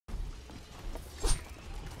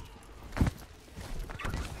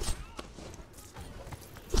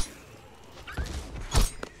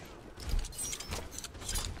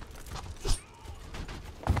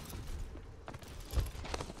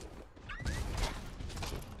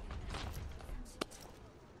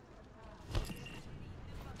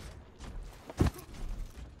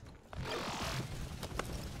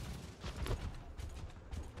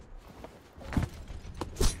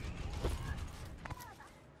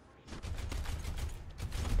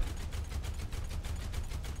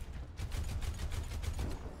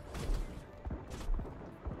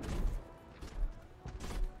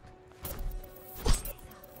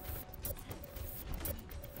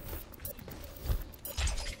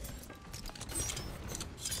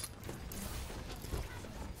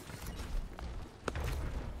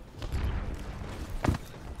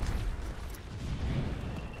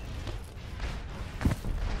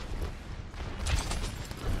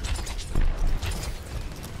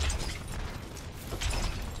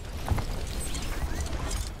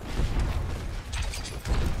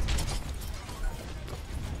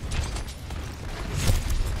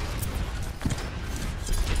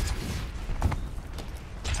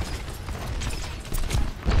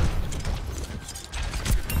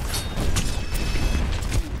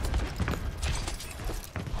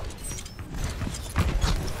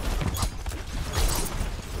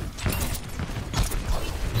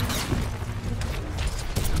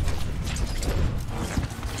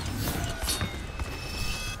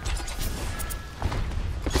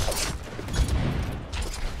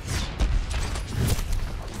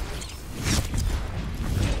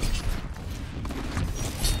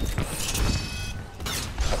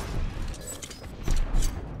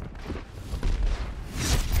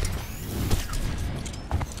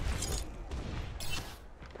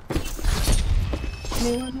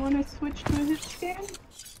Anyone want to switch to a hit scan?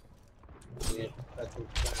 Yeah, I think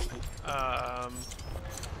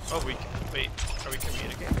Oh, wait, are we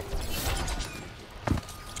communicating?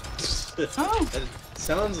 Oh! That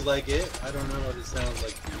sounds like it. I don't know what it sounds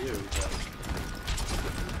like to you, but...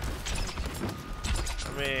 I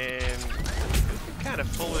mean, we're kind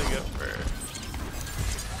of pulling up for...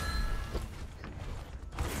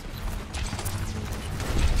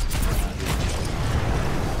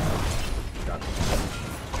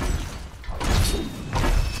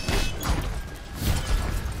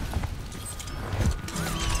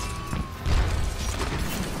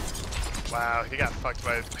 Wow, he got fucked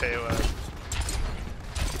by his payload.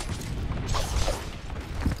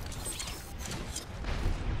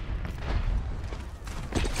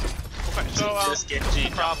 Okay, so this Genji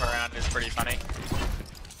jump around is pretty funny.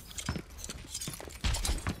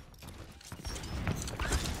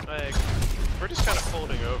 like, we're just kind of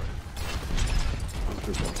folding over.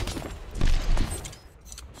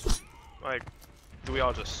 Like, do we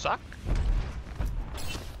all just suck?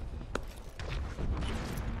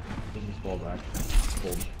 Just fall back.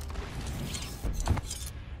 Hold.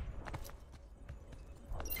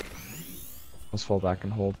 Let's fall back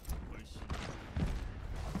and hold.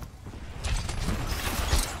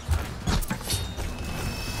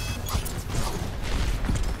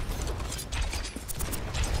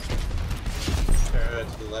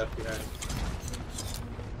 To the left behind.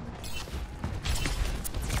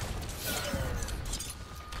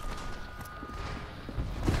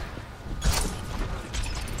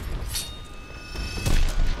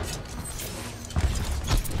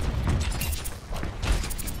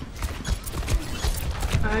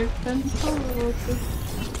 I've been solo.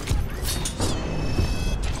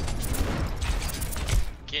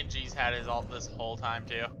 Genji's had his ult this whole time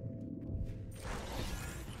too.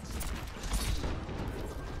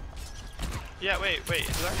 Yeah, wait,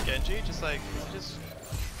 is that Genji? Just like, just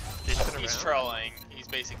dicing around? He's trolling. He's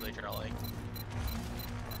basically trolling.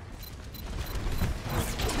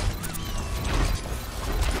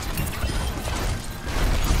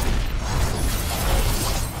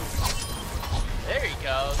 There he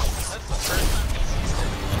goes. That's the first time he's used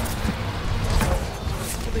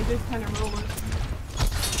So they did kind of roll it.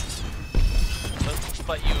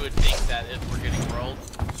 But you would think that if we're getting rolled,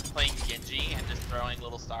 playing Genji and just throwing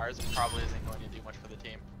little stars, it probably isn't going to do much for the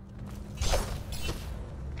team.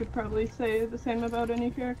 Could probably say the same about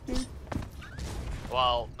any character.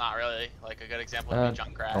 Well, not really. Like a good example would be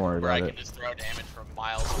Junkrat, don't worry where I about can it. just throw damage from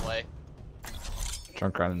miles away.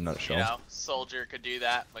 Junkrat in a nutshell. You know, Soldier could do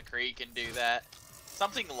that, McCree can do that.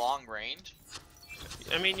 Something long range.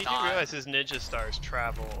 I mean, you do realize his ninja stars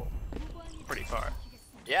travel pretty far.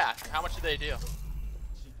 Yeah, how much do they do?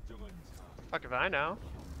 Fuck if I know.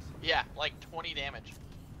 Yeah, like 20 damage.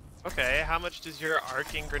 Okay, how much does your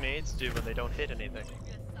arcing grenades do when they don't hit anything?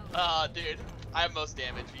 Dude, I have most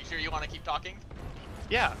damage. You sure you want to keep talking?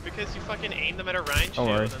 Yeah, because you fucking aim them at a Rhine shield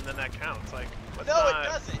and then that counts. Like, what's No, not... it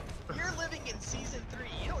doesn't. You're living in season 3.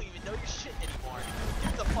 You don't even know your shit anymore.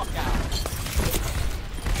 Get the fuck out.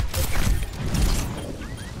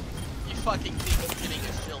 You fucking think hitting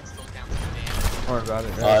a shield still counts as damage. Don't worry about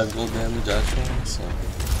it. 5 gold damage actually, so...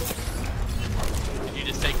 Did you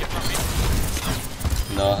just take it from me?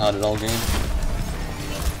 No, how did all game?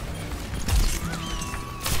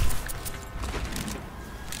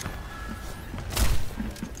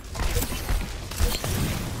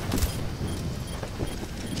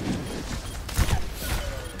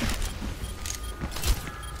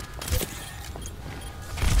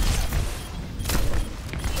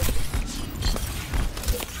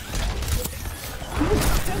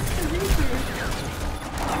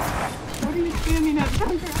 What are you spamming at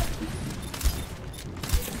Junkrat?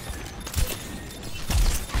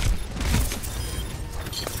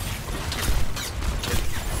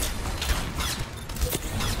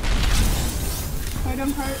 Fight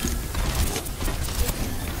him hard.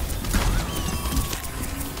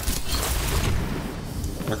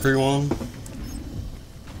 Mercury one.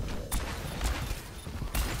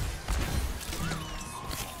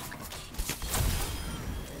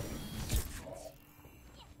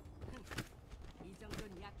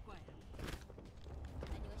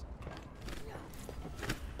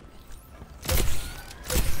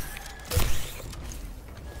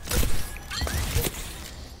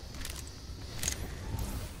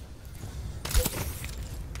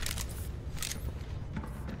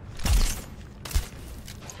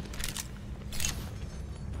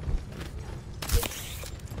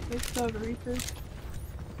 They still have a Reaper.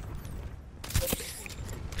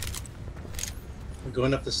 I'm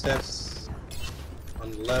going up the steps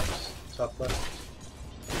on the left, top left.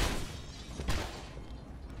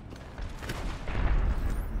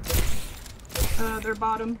 They're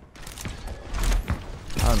bottom.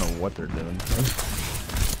 I don't know what they're doing.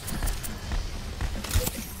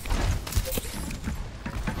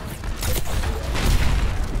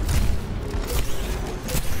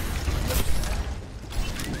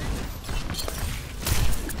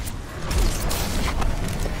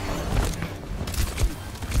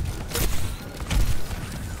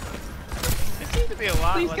 It seems to be a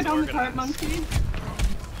lot Please less get on the cart, organized. monkey.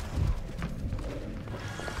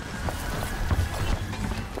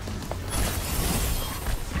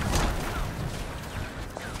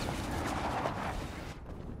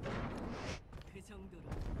 그 정도로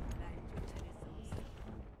날 쫓아낼 수 없어.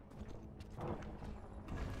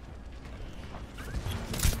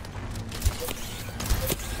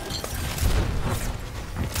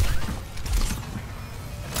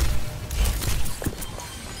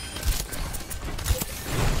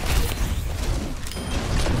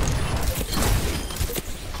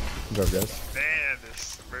 Good job, guys. Man,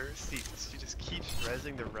 this Mercy, she just keeps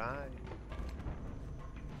rezzing the Rhine.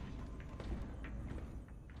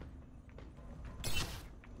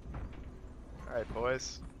 Alright,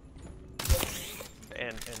 boys.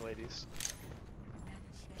 And ladies.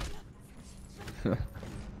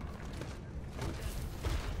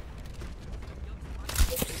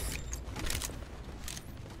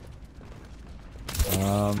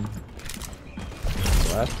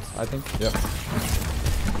 Left, I think. Yep.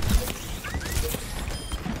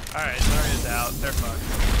 Alright, Zarya's out. They're fucked.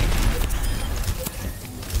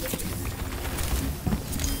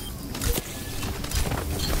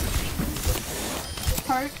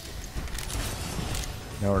 Cart.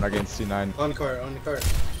 No, we're not getting C9. On cart, on the cart.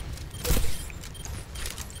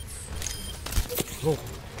 Oh.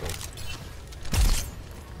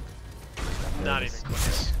 Not even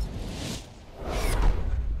close.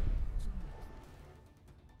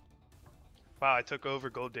 Wow, I took over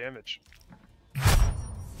gold damage.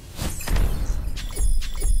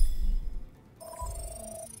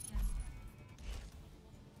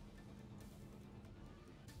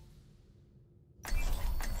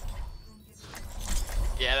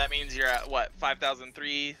 Yeah, that means you're at what,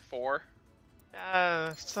 5,003, 4?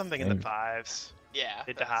 Something in the fives. Yeah.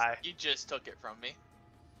 Mid to high. You just took it from me.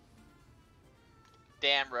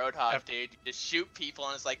 Damn Roadhog, Yep. dude. You just shoot people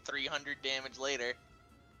and it's like 300 damage later.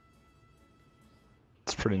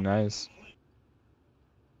 It's pretty nice.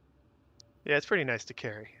 Yeah, it's pretty nice to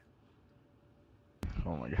carry.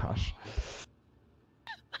 Oh my gosh.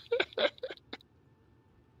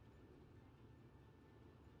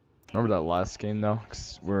 Remember that last game though?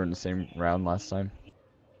 'Cause we were in the same round last time.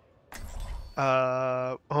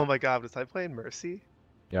 Oh my god, was I playing Mercy?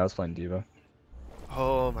 Yeah, I was playing Diva.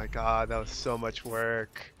 Oh my god, that was so much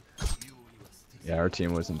work. Yeah, our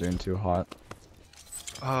team wasn't doing too hot.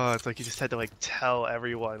 Oh, it's like you just had to like tell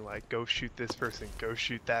everyone like, go shoot this person, go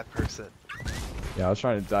shoot that person. Yeah, I was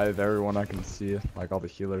trying to dive everyone I can see, like all the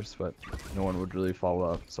healers, but no one would really follow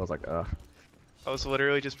up. So I was like, ugh. I was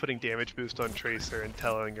literally just putting damage boost on Tracer and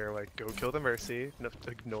telling her like, go kill the Mercy,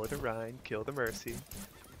 ignore the Rhine, kill the Mercy.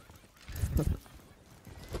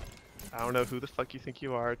 I don't know who the fuck you think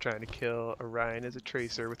you are trying to kill a Rhine as a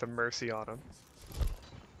Tracer with a Mercy on him.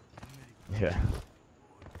 Yeah.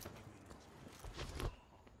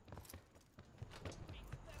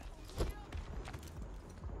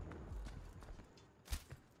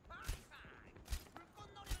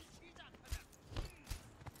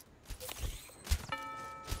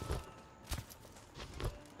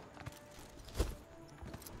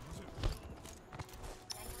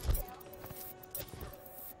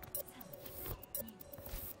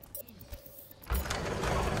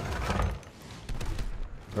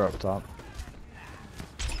 They're up top.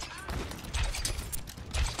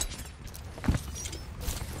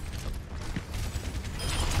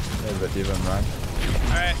 There's the Diva and Ryan.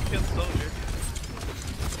 Alright, kill the soldier.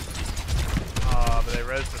 Aw, but they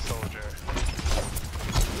res the soldier.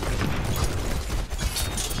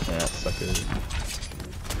 Yeah, suckers.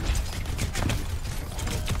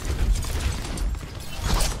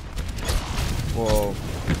 Whoa.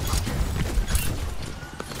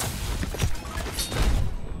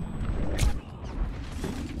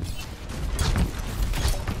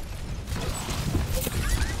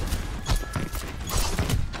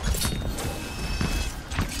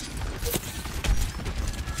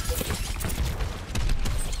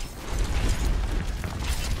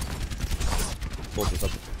 Pull this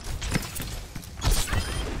up.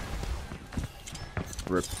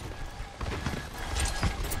 Rip.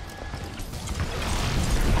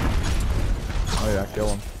 Oh yeah, kill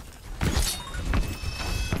him.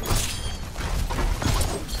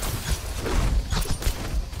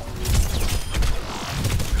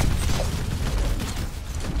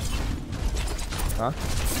 Huh?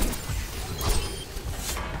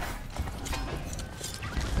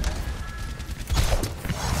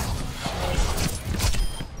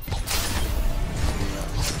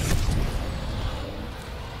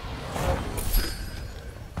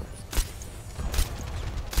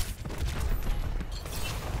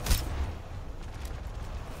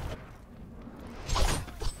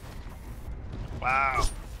 Wow.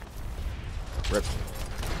 Rip.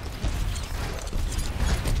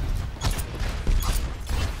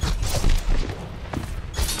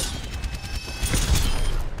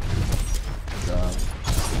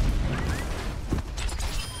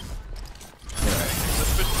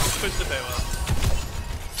 Let's push the payload.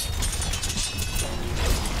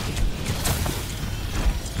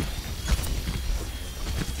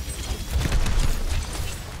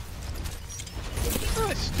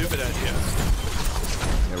 Oh, stupid idea.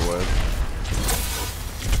 It would.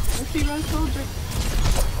 I see red soldier.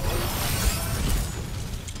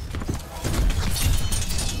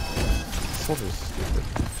 Soldier's stupid.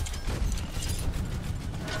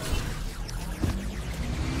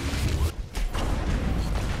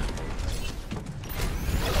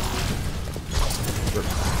 Rip.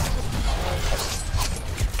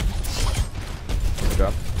 Good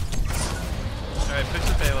job. Alright, push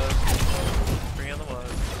the payload. Bring on the wall.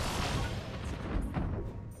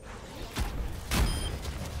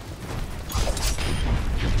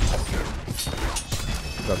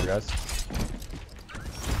 Good job, guys.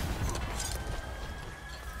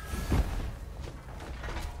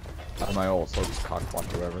 I have my ult, so I'll just cock block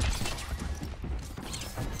whoever.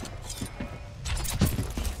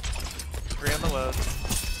 Bring on the load.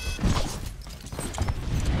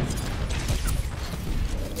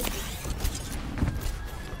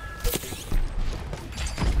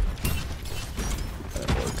 That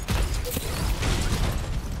worked.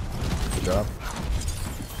 Good job.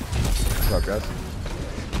 Good job, guys.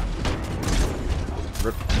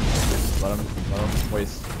 Rip. Let him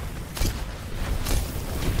waste.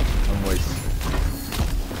 Let him waste.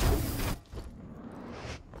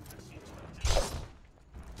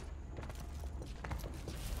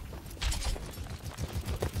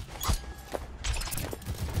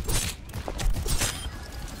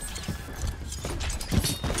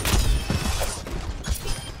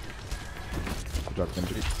 Good job,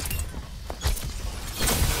 Genji.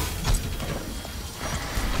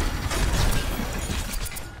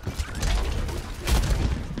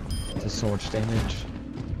 Does so much damage.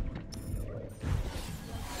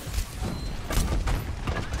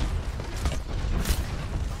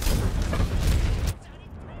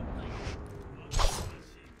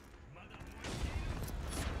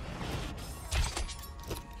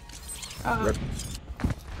 Rip.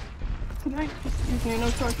 Can I just use Nano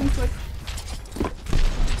so I can switch?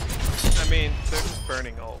 I mean, they're just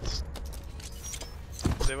burning ults.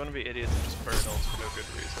 They want to be idiots and just burn ults for no good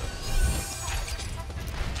reason.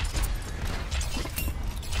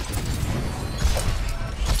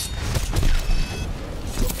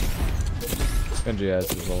 Genji has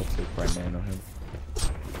his ult, so probably nano him.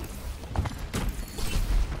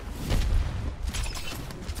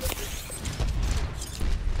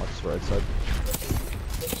 Watch the right side.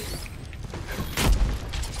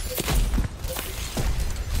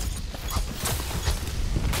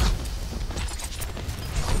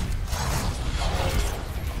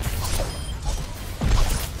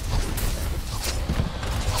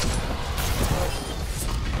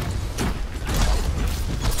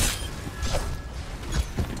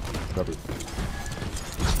 Covered.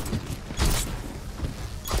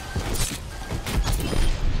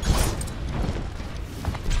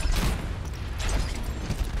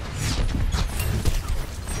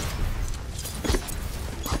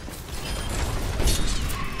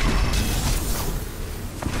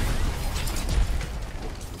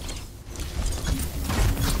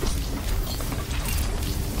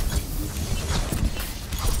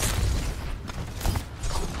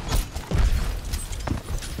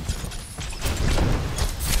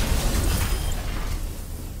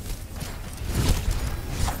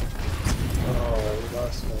 Oh, we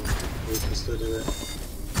lost one. We can still do it.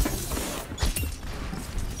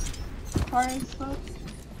 Alright, so.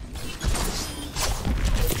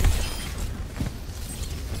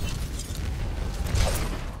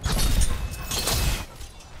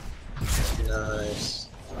 Nice.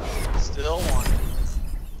 Still one.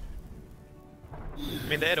 I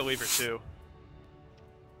mean, they had a lever too.